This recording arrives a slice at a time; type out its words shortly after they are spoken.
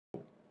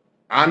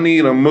I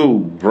need a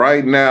move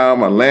right now.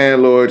 My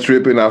landlord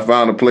tripping. I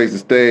found a place to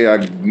stay. I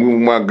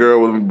moved my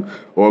girl with,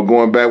 or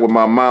going back with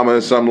my mama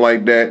or something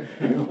like that.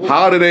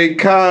 How do they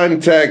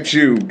contact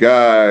you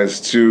guys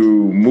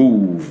to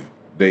move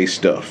they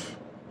stuff?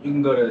 You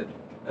can go to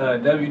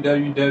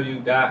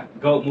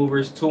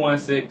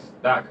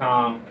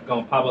www.goatmovers216.com. It's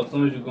going to pop up as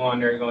soon as you go on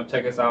there. You're going to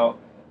check us out,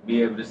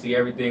 be able to see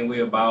everything we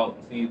about,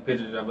 see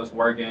pictures of us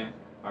working,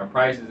 our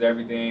prices,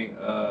 everything,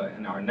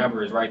 and our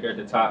number is right there at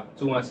the top,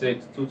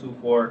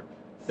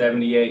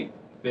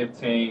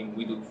 216-224-7815.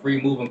 We do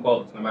free moving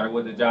quotes, no matter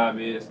what the job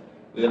is.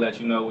 We'll let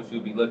you know what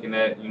you'll be looking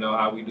at, you know,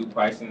 how we do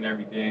pricing and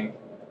everything,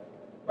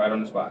 right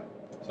on the spot.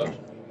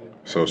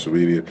 Social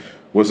media.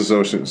 What's the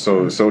social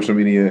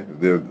media?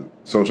 The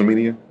social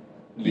media?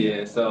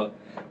 Yeah, so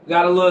we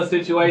got a little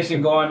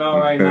situation going on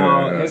right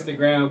now.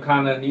 Instagram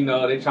kind of, you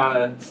know, they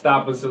trying to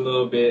stop us a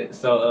little bit.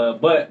 So,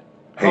 but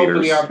Haters.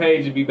 Hopefully our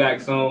page will be back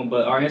soon.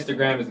 But our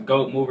Instagram is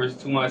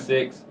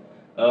GoatMovers216.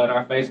 And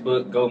our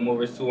Facebook,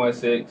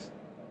 GoatMovers216.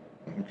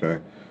 Okay.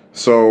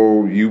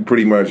 So you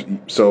pretty much,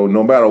 so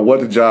no matter what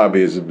the job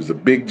is, if it was a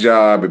big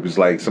job, if it was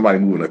like somebody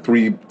moving a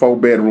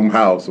 3-4 bedroom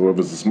house, or if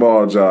it's a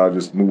small job,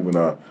 just moving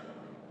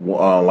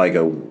like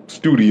a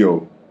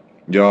studio,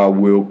 y'all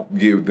will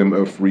give them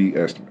a free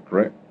estimate,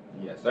 correct?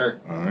 Yes, sir.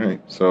 All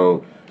right.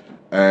 So,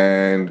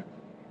 and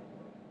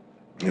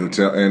you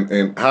know,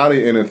 and how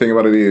they, and the thing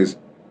about it is,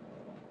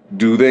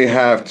 do they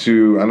have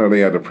to? I know they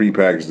have to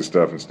prepackage the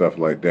stuff and stuff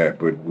like that,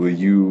 but will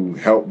you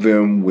help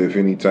them with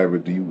any type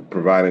of? Do you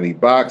provide any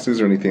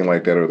boxes or anything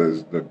like that, or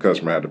does the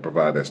customer have to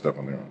provide that stuff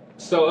on their own?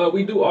 So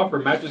we do offer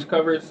mattress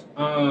covers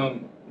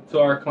to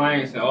our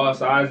clients in all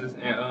sizes,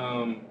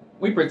 and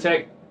we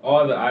protect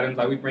all the items.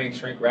 Like we bring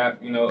shrink wrap,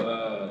 you know,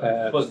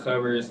 foot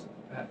covers,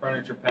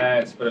 furniture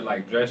pads for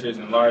like dressers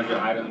and larger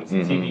items,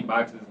 TV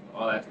boxes,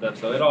 all that stuff.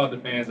 So it all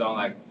depends on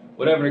like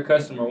whatever the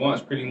customer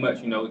wants. Pretty much,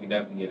 you know, we can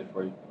definitely get it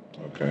for you.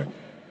 Okay.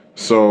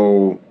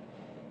 So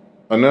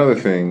another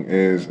thing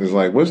is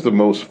like, what's the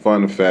most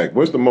fun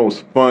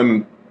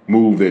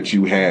move that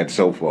you had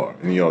so far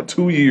in your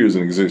 2 years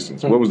in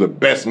existence? What was the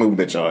best move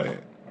that y'all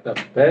had?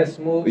 The best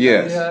move?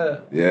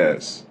 Yes.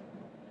 Yes.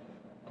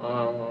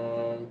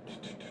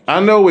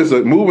 I know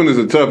moving is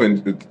a tough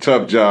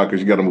job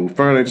because you got to move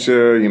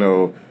furniture, you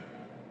know,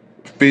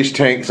 fish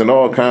tanks and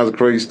all kinds of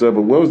crazy stuff.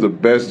 But what was the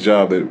best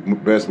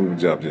moving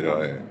job that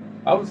y'all had?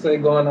 I would say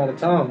going out of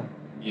town.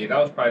 Yeah, that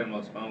was probably the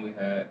most fun we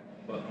had.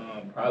 But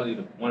probably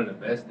one of the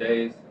best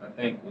days I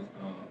think was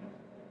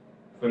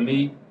for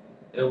me.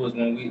 It was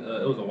when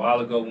it was a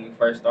while ago when we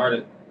first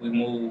started. We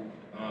moved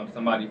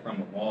somebody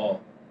from a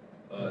mall.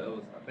 I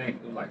think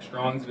it was like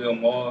Strongsville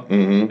Mall.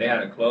 Mm-hmm. They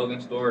had a clothing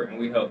store, and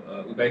we helped.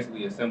 We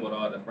basically assembled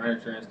all the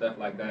furniture and stuff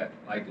like that,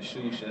 like the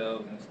shoe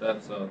shelves and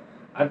stuff. So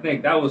I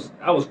think that was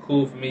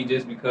cool for me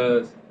just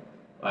because,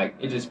 like,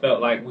 it just felt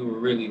like we were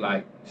really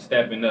like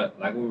stepping up,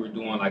 like we were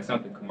doing like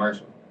something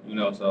commercial, you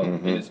know. So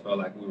it just felt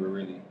like we were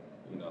really,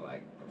 you know,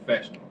 like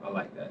professional. I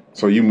like that.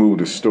 So you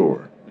moved the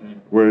store.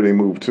 Where did they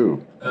move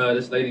to?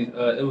 This lady,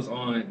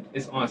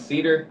 it's on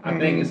Cedar. I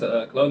think it's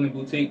a clothing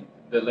boutique.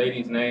 The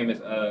lady's name is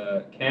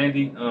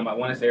Candy. I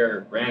want to say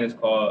her brand is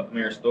called,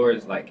 her store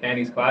is like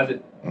Candy's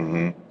Closet.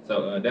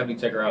 So definitely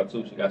check her out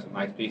too. She got some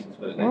nice pieces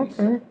for the ladies.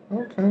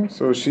 Okay.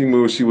 So she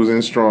was in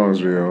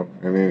Strongsville,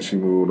 and then she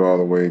moved all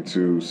the way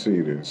to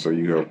Cedar. So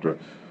you helped her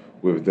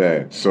with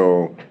that.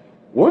 So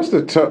what's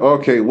the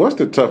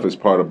toughest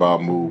part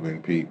about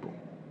moving people?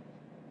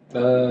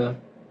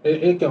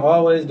 It can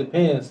always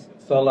depend.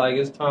 So like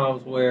it's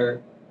times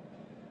where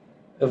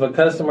if a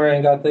customer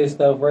ain't got their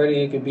stuff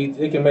ready,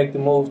 it can make the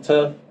move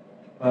tough.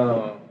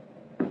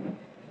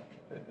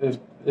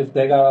 If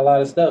they got a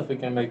lot of stuff, it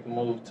can make the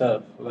move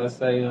tough. Let's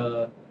say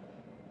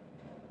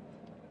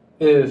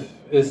if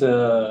it's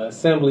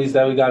assemblies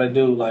that we got to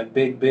do, like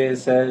big bed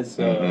sets,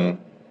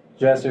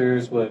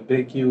 dressers with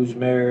big huge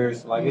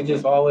mirrors. Like it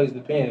just always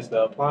depends.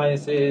 The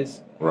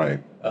appliances, right?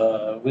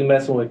 We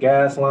messing with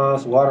gas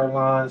lines, water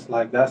lines.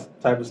 Like that's the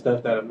type of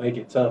stuff that'll make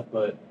it tough.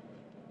 But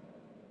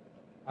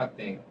I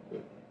think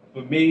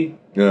for me,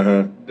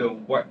 so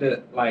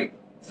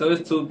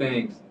it's two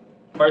things.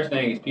 First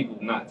thing is people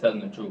not telling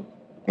the truth.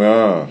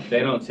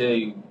 They don't tell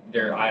you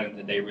their items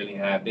that they really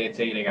have. They'll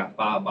tell you they got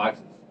 5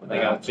 boxes, but they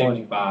got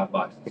 55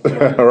 boxes.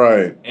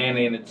 Right. And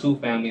they in the 2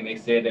 family, and they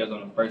said they was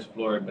on the first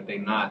floor, but they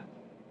not.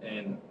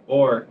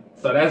 So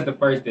that's the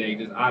first thing.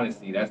 Just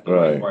honesty. That's the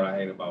worst part I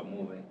hate about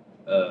moving.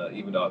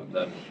 Even though I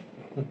love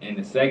it. And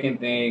the second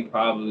thing,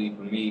 probably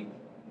for me,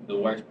 the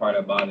worst part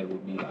about it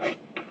would be like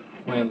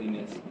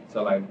cleanliness.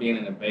 So like being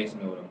in the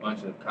basement with a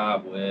bunch of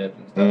cobwebs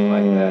and stuff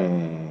like that.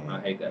 I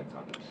hate that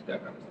kind of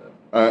stuff.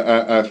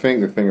 I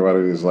think the thing about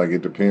it is like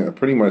it depends.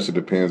 Pretty much it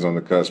depends on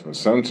the customer.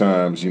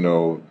 Sometimes, you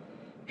know,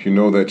 if you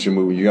know that you're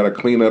moving, you got to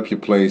clean up your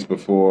place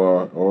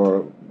before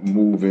or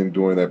move in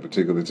during that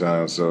particular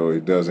time, so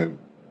it doesn't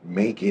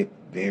make it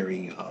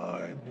very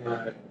hard.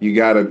 Right. You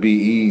got to be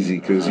easy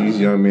because these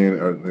young men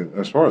are,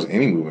 as far as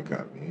any moving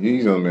company,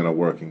 these young men are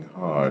working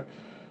hard.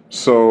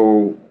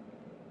 So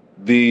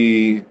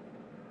the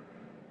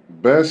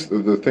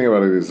the thing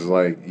about it is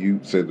like you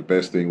said, the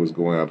best thing was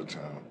going out of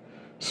town.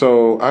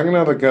 So I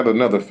got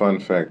another fun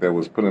fact that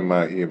was put in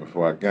my ear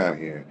before I got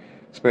here,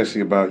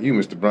 especially about you,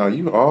 Mr. Brown.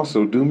 You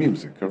also do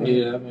music, correct?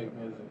 Yeah, I make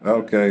music.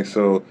 Okay,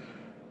 so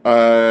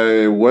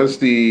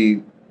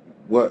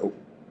what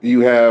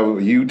you have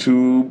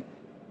YouTube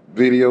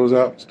videos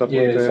out, stuff like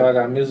Yeah, that? so I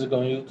got music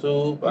on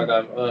YouTube. I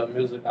got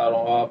music out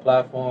on all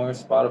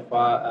platforms: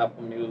 Spotify,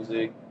 Apple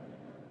Music,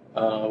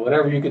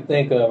 whatever you could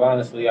think of.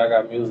 Honestly, I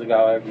got music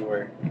out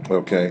everywhere.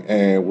 Okay,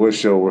 and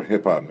what's your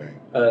hip hop name?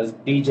 It's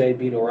DJ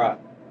Be The Rock.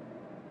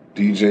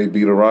 DJ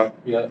Be The Rock?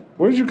 Yeah.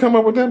 Where did you come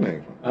up with that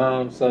name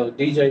from? So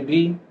DJ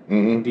B,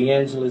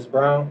 D'Angelis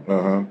Brown,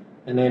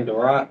 and then The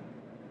Rock.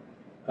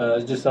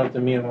 It's just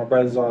something me and my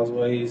brothers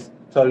always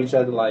told each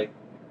other, like,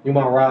 you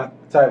my rock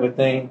type of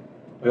thing.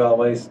 We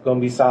always gonna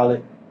be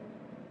solid.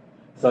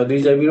 So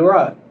DJ Be The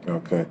Rock.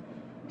 Okay.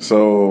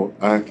 So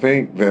I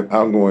think that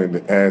I'm going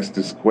to ask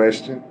this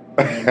question,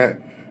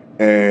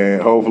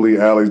 and hopefully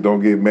Alex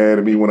don't get mad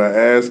at me when I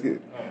ask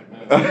it.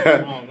 I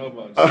don't know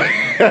about you.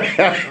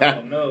 I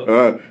don't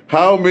know.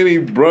 How many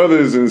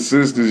brothers and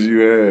sisters you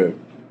have?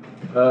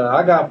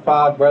 I got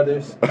 5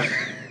 brothers,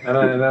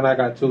 and then I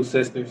got 2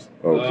 sisters.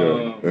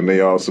 Okay, and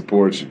they all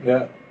support you.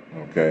 Yeah.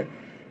 Okay,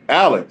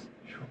 Alex.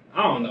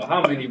 I don't know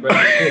how many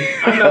brothers.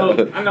 I know.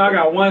 I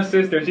got one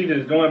sister. She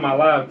just joined my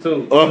live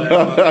too.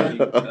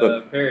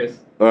 Paris.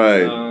 All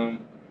right.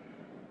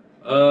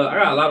 I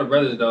got a lot of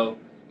brothers though.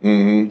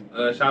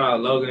 Mm-hmm. Shout out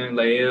Logan,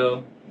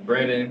 Lael,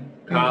 Brendan,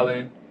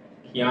 Colin,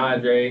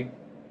 Keandre,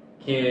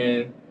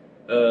 Ken.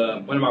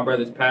 One of my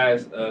brothers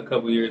passed a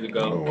couple years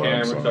ago.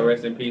 Cameron. So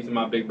rest in peace to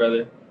my big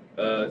brother.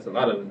 It's a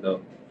lot of us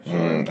though.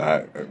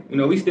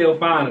 Sure. We still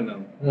finding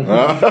them.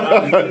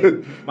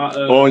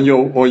 On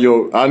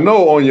your, I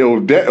know on your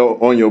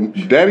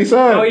daddy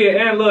side. Oh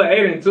yeah, and little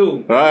Aiden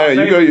too. All right,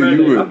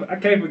 I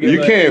can't forget.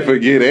 You can't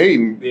forget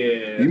Aiden.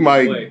 Yeah, he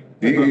might.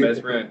 He's my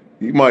best friend.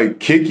 He might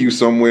kick you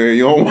somewhere.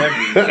 You don't.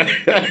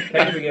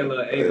 Can't forget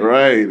little Aiden.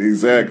 Right,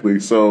 exactly.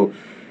 So,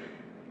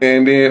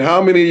 and then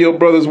how many of your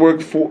brothers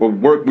work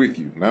with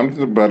you? Now, I'm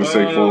just about to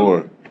say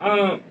 4.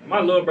 My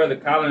little brother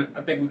Colin,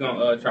 I think we're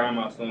gonna try him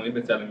out soon. He's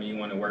been telling me he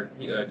want to work.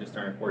 He just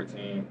turned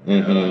 14.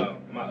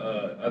 My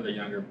other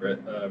younger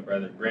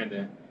brother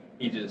Brendan,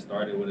 he just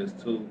started with us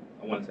too.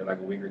 I want to say like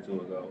a week or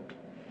 2 ago.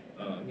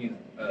 He's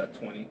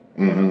 20,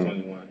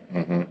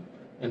 21.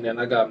 And then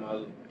I got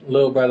my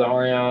little brother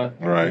Ariane.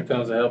 Right. He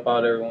comes to help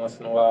out every once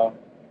in a while.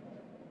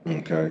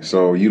 Okay,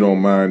 so you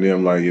don't mind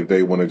them, like, if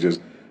they want to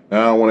just, I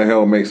don't want to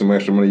help make some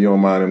extra money, you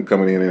don't mind them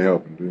coming in and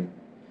helping, do you?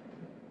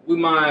 We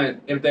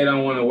mind if they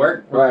don't want to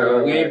work.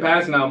 Right. We ain't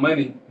passing out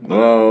money.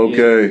 Oh,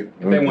 okay.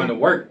 If they want to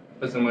work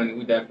for some money,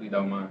 we definitely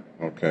don't mind.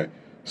 Okay.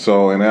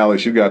 So, and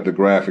Alex, you got the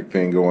graphic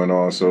thing going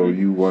on, so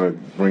you want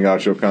to bring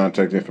out your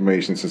contact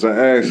information. Since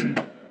I asked,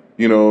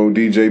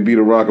 DJ Be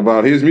The Rock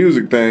about his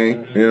music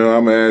thing, I'm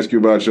going to ask you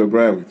about your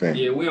graphic thing.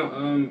 Yeah,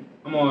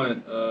 I'm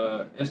on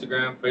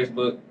Instagram,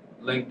 Facebook,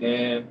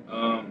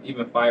 LinkedIn,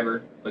 even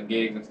Fiverr for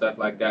gigs and stuff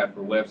like that,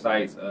 for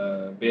websites,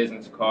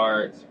 business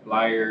cards,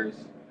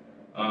 flyers,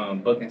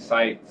 booking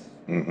sites,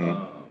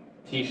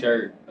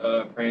 T-shirt,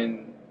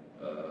 print,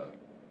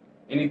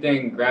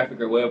 anything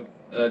graphic or web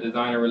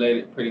designer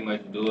related, pretty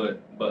much do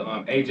it. But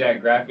AJAC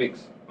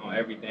Graphics on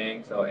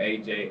everything, so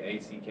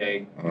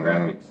AJACK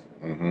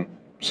Graphics.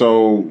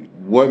 So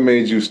what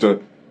made you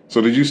start?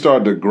 So did you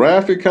start the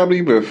graphic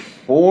company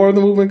before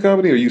the moving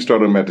company, or you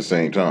started them at the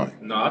same time?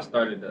 No, I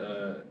started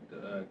the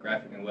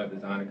graphic and web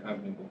designer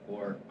company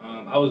before.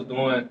 I was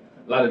doing a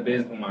lot of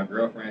business with my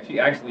girlfriend. She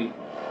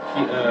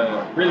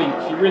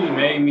really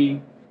made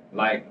me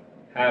like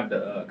have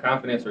the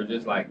confidence, or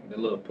just like the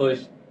little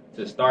push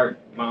to start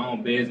my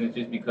own business,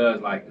 just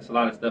because like it's a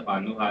lot of stuff I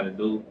knew how to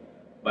do,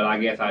 but I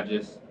guess I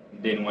just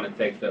didn't want to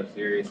take stuff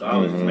serious. So I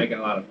was just making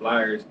a lot of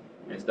flyers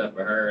and stuff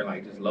for her,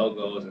 like just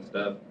logos and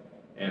stuff.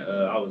 And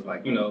I was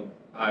like,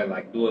 I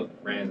like do it for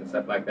friends and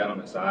stuff like that on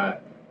the side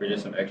for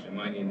just some extra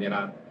money. And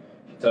then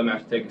she told me I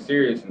should take it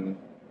serious, and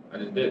I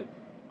just did.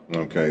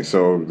 Okay,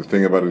 so the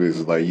thing about it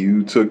is like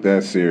you took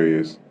that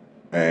serious,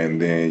 and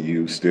then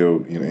you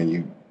still, and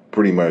you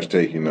pretty much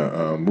taking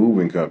a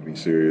moving company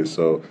serious.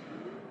 So,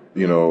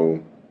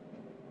 and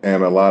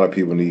a lot of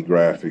people need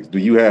graphics. Do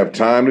you have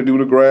time to do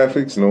the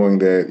graphics, knowing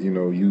that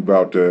you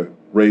about to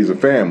raise a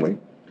family?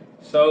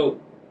 So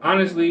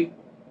honestly,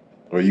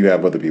 or you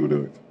have other people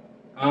do it?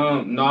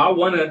 No, I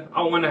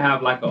wanna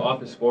have like an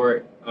office for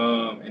it,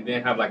 and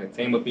then have like a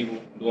team of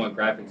people doing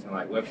graphics and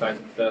like websites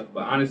and stuff.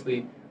 But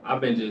honestly,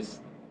 I've been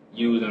just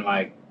using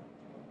like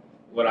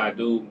what I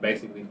do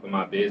basically for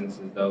my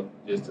businesses though,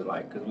 just to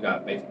like, cause we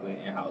got basically an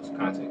in-house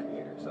content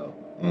creator. So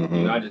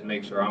I just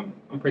make sure I'm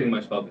pretty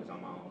much focused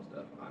on my own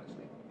stuff,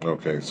 honestly.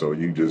 Okay, so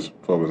you just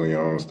focus on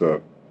your own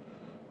stuff.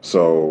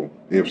 So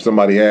if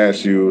somebody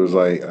asks you, is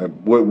like,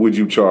 what would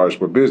you charge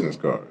for business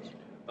cards?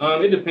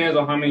 It depends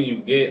on how many you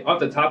get. Off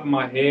the top of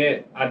my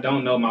head, I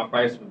don't know my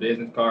price for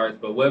business cards,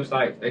 but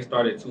websites, they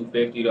start at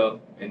 $250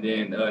 though, and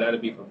then that'll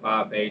be for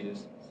 5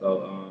 pages.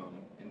 So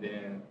and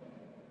then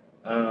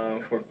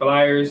for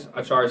flyers,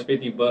 I charge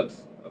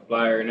 $50 a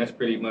flyer, and that's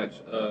pretty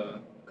much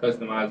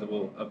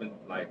customizable up in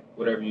like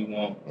whatever you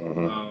want.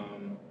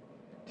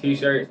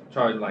 T-shirts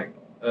charge like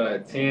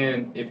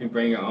 10 if you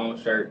bring your own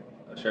shirt.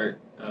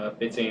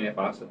 15 if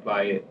I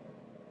supply it.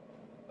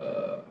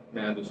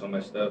 Man, I do so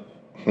much stuff.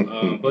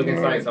 Booking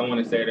sites, I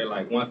want to say they're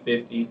like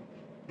 150.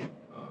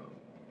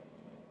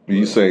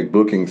 You say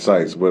booking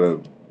sites. What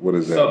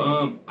is that?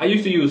 So I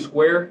used to use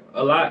Square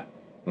a lot.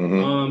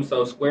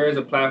 So Square is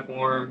a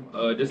platform,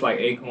 just like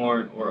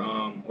Acorn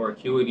or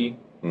Acuity,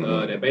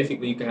 that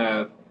basically you can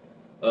have.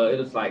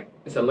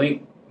 It's a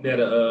link that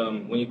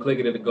when you click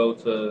it, it'll go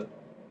to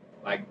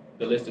like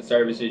the list of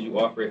services you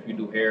offer if you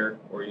do hair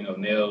or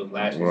nails,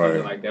 lashes,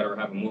 something like that, or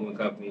have a moving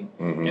company,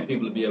 and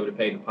people will be able to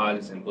pay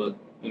deposits and book.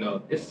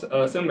 It's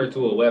similar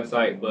to a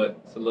website, but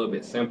it's a little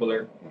bit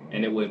simpler,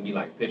 and it wouldn't be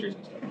like pictures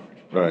and stuff.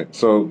 Right.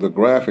 So the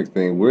graphic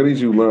thing, where did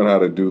you learn how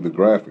to do the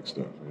graphic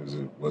stuff?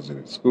 Was it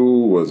at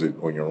school? Was it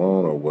on your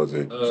own, or was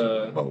it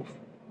both?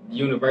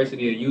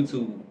 University of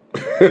YouTube.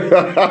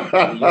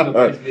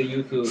 University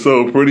of YouTube.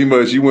 So pretty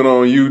much you went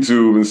on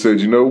YouTube and said,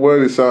 you know what,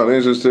 it sounds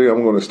interesting,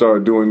 I'm going to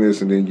start doing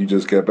this, and then you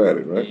just kept at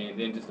it, right? Yeah, and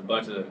then just a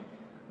bunch of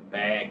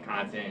bad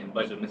content and a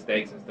bunch of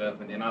mistakes and stuff,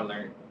 and then I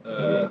learned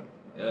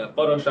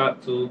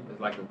Photoshop too is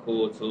like a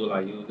cool tool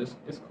I use.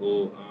 It's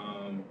cool.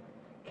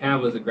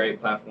 Canva is a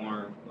great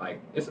platform. Like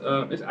it's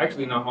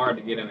actually not hard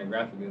to get into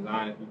graphic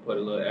design if you put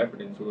a little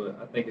effort into it.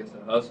 I think it's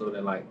a hustle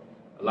that like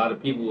a lot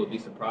of people would be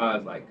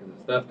surprised, like, because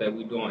the stuff that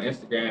we do on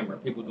Instagram or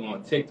people do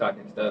on TikTok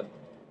and stuff,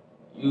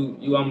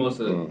 you almost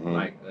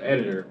like an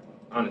editor,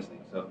 honestly.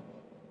 So.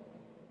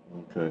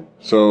 Okay.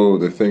 So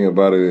the thing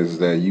about it is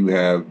that you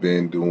have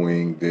been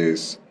doing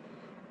this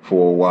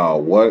for a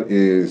while.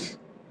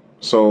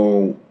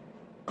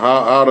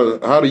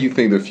 How do you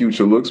think the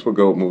future looks for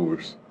Goat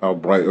Movers? How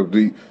bright?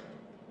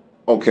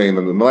 Okay, and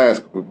then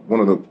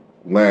one of the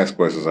last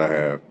questions I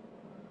have.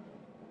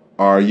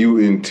 Are you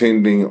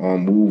intending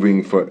on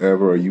moving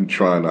forever? Or are you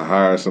trying to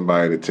hire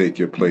somebody to take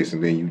your place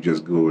and then you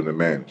just go into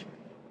management?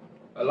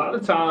 A lot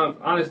of times,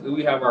 honestly,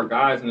 we have our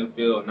guys in the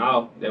field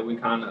now that we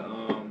kind of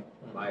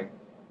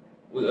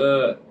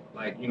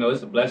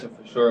it's a blessing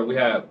for sure. We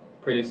have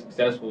pretty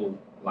successful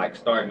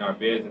starting our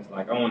business.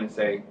 Like I want to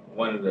say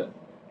one of the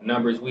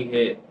numbers we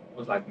hit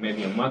was like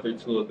maybe a month or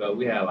two ago.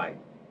 We had like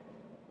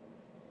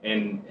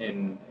in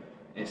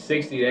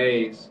 60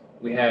 days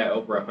we had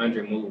over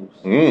 100 moves.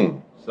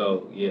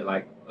 So yeah,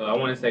 I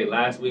want to say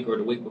last week or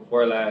the week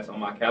before last on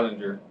my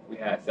calendar, we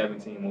had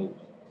 17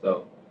 moves.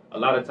 So a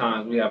lot of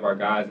times we have our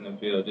guys in the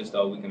field just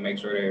so we can make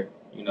sure they're,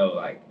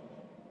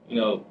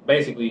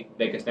 basically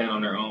they can stand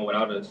on their own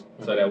without us,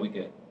 so that we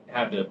can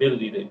have the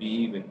ability to be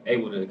even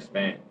able to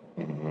expand.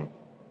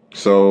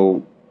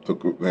 So,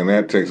 and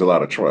that takes a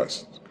lot of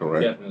trust,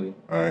 correct? Definitely.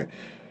 All right.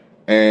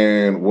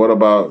 And what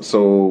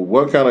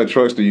kind of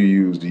trucks do you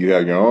use? Do you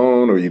have your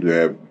own, or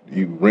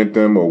you rent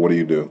them, or what do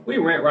you do? We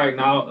rent right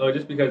now,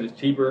 just because it's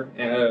cheaper,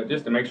 and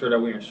just to make sure that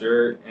we're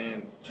insured.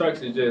 And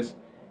trucks is just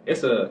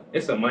it's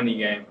a money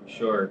game for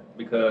sure,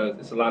 because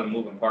it's a lot of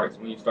moving parts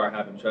when you start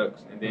having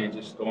trucks, and then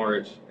just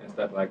storage and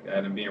stuff like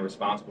that, and being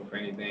responsible for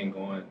anything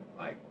going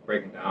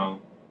breaking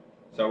down.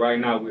 So right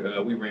now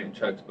we rent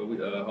trucks, but we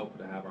hope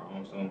to have our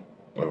own soon.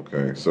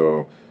 Okay,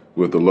 so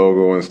with the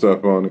logo and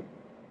stuff on it.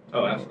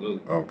 Oh,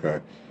 absolutely.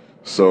 Okay,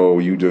 so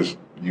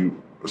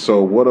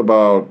So what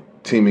about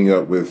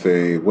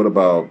what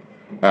about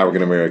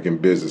African American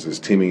businesses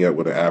teaming up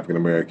with an African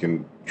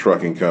American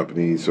trucking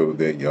company so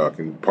that y'all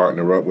can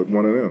partner up with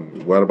one of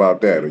them? What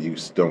about that? Or you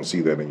don't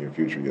see that in your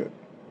future yet?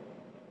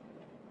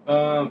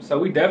 So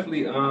we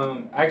definitely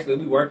actually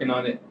we working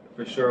on it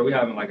for sure. We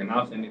haven't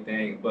announced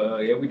anything, but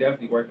yeah, we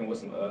definitely working with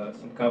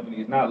some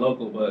companies, not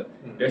local, but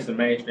there's some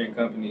mainstream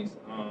companies.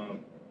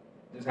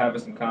 Just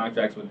having some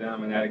contracts with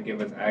them, and that'll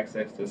give us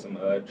access to some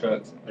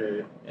trucks,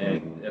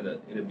 and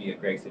it'll be a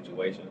great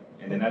situation.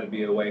 And then that'll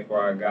be a way for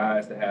our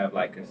guys to have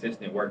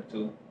consistent work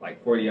too,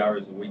 40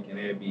 hours a week, and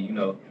they'll be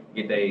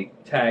get their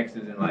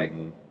taxes, and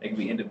they can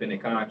be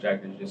independent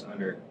contractors just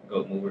under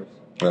Goat Movers.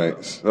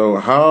 Right. So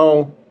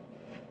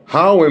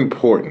how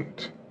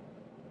important,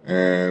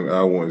 and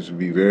I want to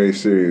be very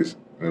serious,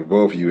 and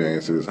both of you to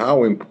answer this,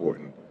 how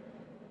important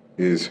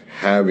is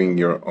having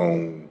your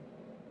own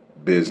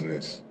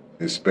business,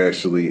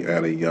 especially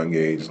at a young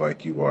age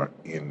like you are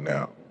in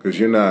now? Because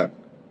you're not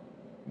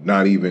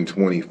even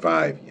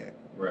 25 yet.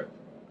 Right.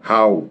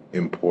 How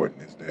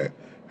important is that?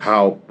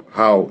 How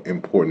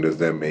important does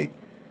that make?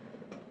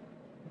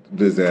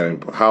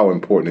 How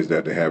important is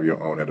that to have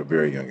your own at a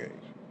very young age?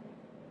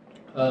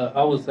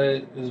 I would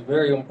say it's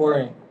very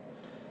important.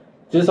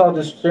 Just off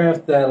the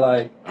strength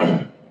that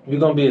you're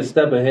gonna be a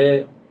step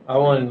ahead. I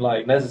wouldn't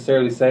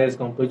necessarily say it's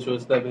gonna put you a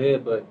step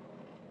ahead, but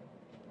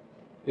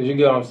if you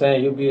get what I'm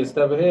saying, you'll be a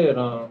step ahead.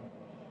 Okay.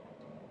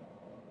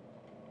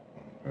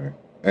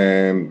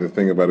 And the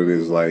thing about it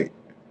is,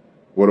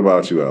 what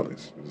about you,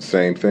 Alex? The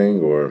same thing,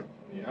 or?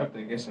 Yeah, I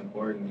think it's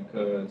important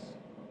because,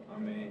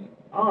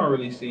 I don't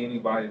really see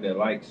anybody that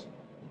likes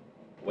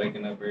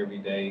waking up every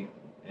day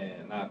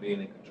and not being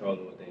in control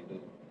of what they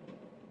do.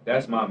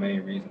 That's my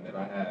main reason that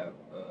I have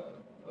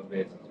a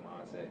business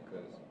mindset,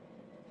 because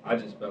I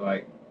just feel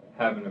like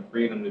having the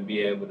freedom to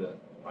be able to,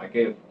 like,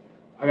 if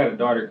I got a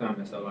daughter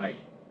coming, so like,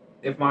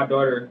 if my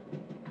daughter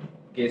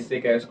gets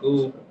sick at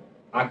school,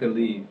 I could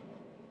leave.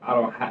 I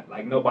don't have,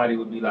 like, nobody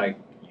would be like,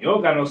 you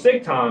don't got no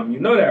sick time, you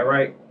know that,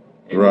 right?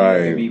 And right.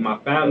 It could be my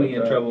family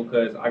in trouble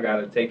because I got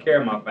to take care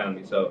of my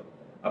family. So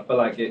I feel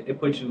like it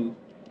puts you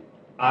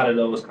out of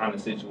those kind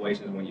of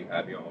situations when you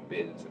have your own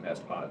business, and that's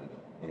positive.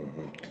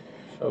 Mm-hmm.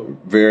 So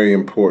very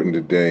important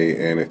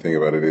today, and the thing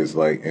about it is,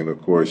 like, and of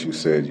course you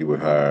said you would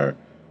hire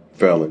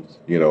felons,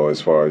 you know,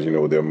 as far as, you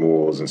know, their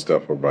morals and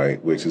stuff are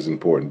right, which is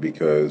important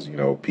because, you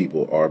know,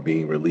 people are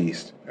being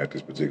released at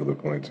this particular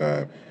point in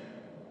time.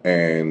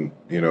 And,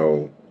 you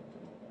know,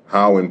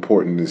 how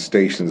important is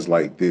stations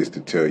like this to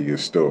tell your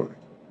story?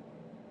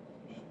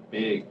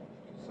 Big.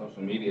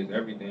 Social media is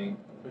everything.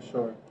 For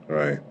sure.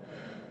 Right.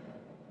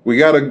 We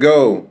got to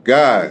go.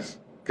 Guys,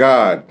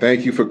 God,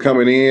 thank you for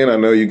coming in. I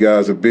know you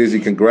guys are busy.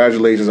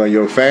 Congratulations on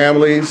your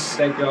families.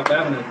 Thank y'all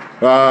family.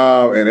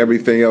 And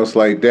everything else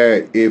like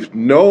that. If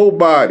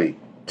nobody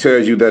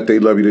tells you that they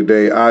love you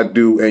today, I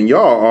do. And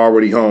y'all are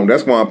already home.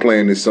 That's why I'm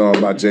playing this song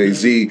by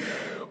Jay-Z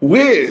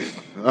with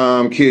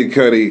Kid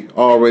Cudi,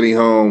 Already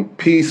Home.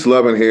 Peace,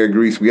 love, and hair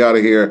grease. We out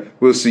of here.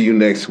 We'll see you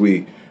next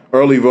week.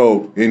 Early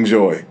vote.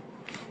 Enjoy.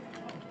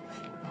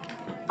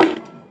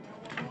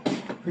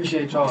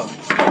 Appreciate y'all.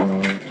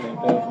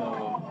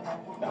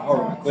 That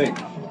went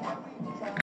quick.